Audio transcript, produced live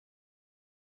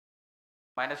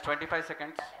Minus 25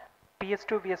 seconds.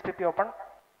 PS2 VSPP open.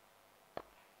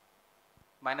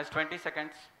 Minus 20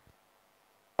 seconds.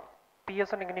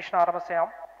 PS1 ignition RMS ചെയ്യാം.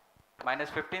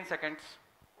 Minus 15 seconds.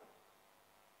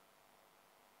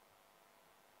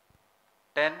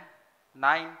 10,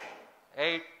 9,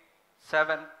 8,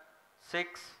 7,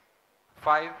 6,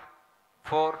 5,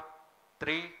 4,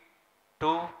 3,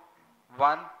 2,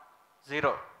 1,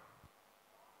 0.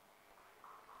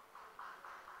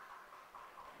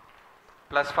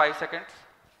 Plus 5 seconds.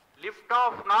 Lift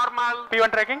off normal.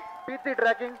 P1 tracking. P3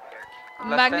 tracking.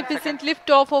 Magnificent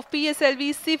lift-off of PSLV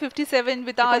C-57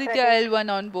 with Aditya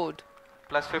L1 on board.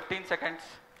 Plus 15 seconds.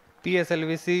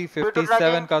 PSLV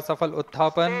C-57 का सफल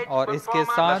उत्थापन और इसके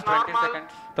साथ 20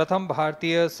 seconds. प्रथम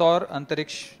भारतीय सौर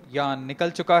अंतरिक्ष यान निकल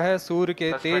चुका है सूर्य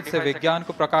के तेज से विज्ञान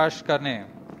को प्रकाश करने।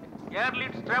 Air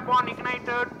lead strap-on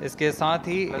ignited. इसके साथ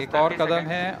ही एक और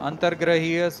कदम है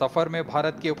अंतर्ग्रहीय सफर में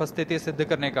भारत की उपस्थिति सिद्ध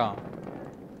करने का।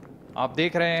 आप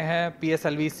देख रहे हैं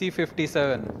PSLV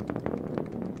C-57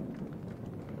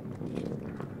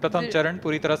 प्रथम चरण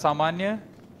पूरी तरह सामान्य।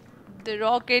 The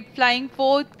rocket flying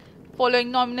forth,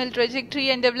 following nominal trajectory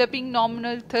and developing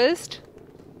nominal thrust.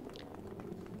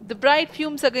 The bright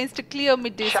fumes against a clear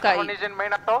midday sky.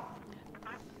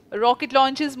 A rocket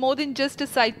launch is more than just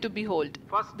a sight to behold.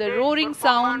 The roaring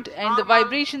sound and the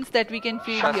vibrations that we can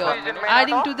feel here.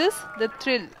 Adding to this, the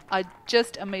thrill are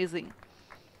just amazing.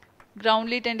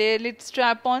 Ground-lit and air-lit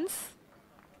strap-ons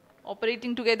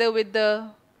operating together with the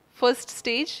first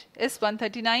stage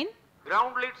S139.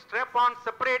 Ground lead strap-on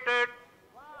separated.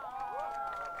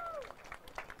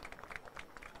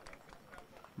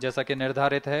 जैसा कि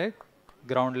निर्धारित है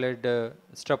ground lead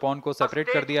strap on को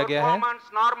separate कर दिया गया है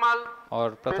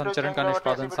और प्रथम चरण का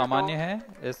निष्पादन सामान्य है।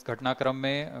 इस घटनाक्रम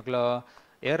में अगला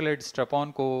एयर लेड स्ट्रैप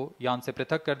ऑन को यान से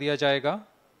पृथक कर दिया जाएगा।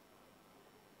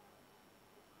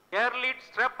 Air lead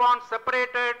strap-on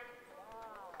separated.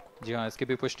 जी हाँ, इसकी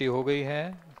भी पुष्टि हो गई है।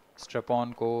 स्ट्रैप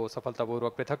ऑन को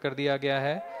सफलतापूर्वक पृथक कर दिया गया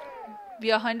है।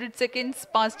 We are 100 seconds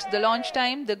past the launch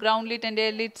time. The ground lit and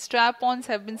air lit strap-ons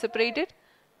have been separated.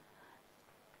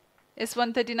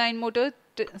 S139 motor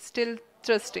still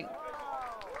thrusting.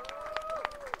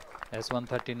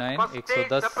 S139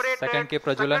 110 second के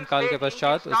प्रज्वलन काल के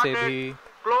पश्चात उसे भी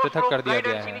पृथक कर दिया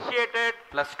गया है।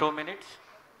 Plus 2 minutes.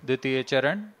 द्वितीय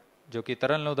चरण जो कि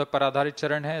तरल नोदक पर आधारित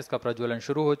चरण है, इसका प्रज्वलन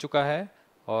शुरू हो चुका है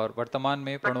और वर्तमान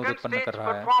में प्रणोद उत्पन्न कर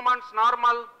रहा है।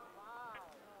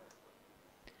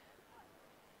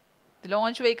 The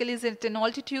launch vehicle is at an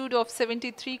altitude of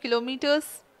 73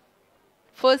 kilometers.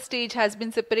 First stage has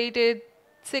been separated,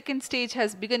 second stage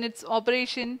has begun its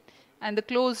operation, and the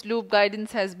closed loop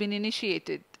guidance has been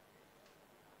initiated.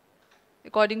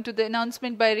 According to the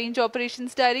announcement by Range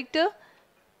Operations Director,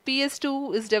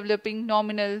 PS2 is developing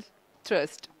nominal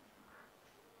thrust.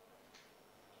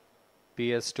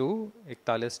 PS2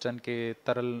 41 ton के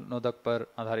तरल नोदक पर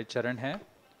आधारित चरण है।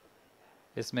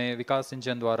 इसमें विकास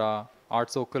engine द्वारा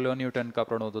 800 kilo Newton का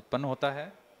प्रणोद उत्पन्न होता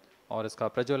है और इसका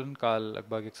प्रज्वलन काल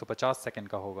लगभग 150 सेकंड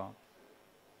का होगा।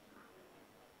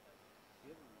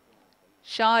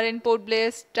 Shar and Port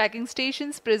Blair tracking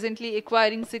stations presently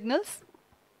acquiring signals.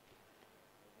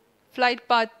 Flight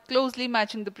path closely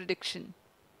matching the prediction.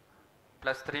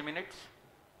 Plus 3 minutes.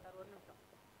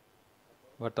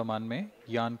 वर्तमान में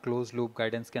यान क्लोज लूप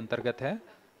गाइडेंस के अंतर्गत है।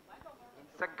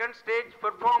 Second stage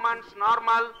performance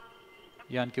normal.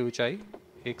 यान की ऊंचाई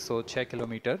 106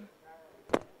 किलोमीटर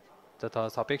तथा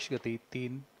सापेक्ष गति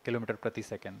 3 किलोमीटर प्रति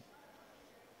second.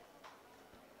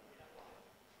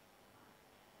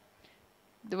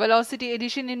 The velocity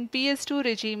addition in PS2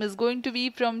 regime is going to be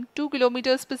from 2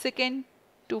 kilometers per second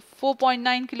to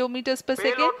 4.9 kilometers per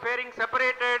second. Payload fairing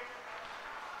separated.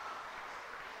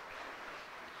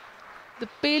 The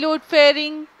payload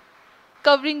fairing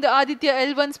covering the Aditya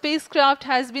L1 spacecraft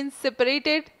has been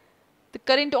separated. The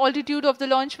current altitude of the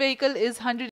launch vehicle is 100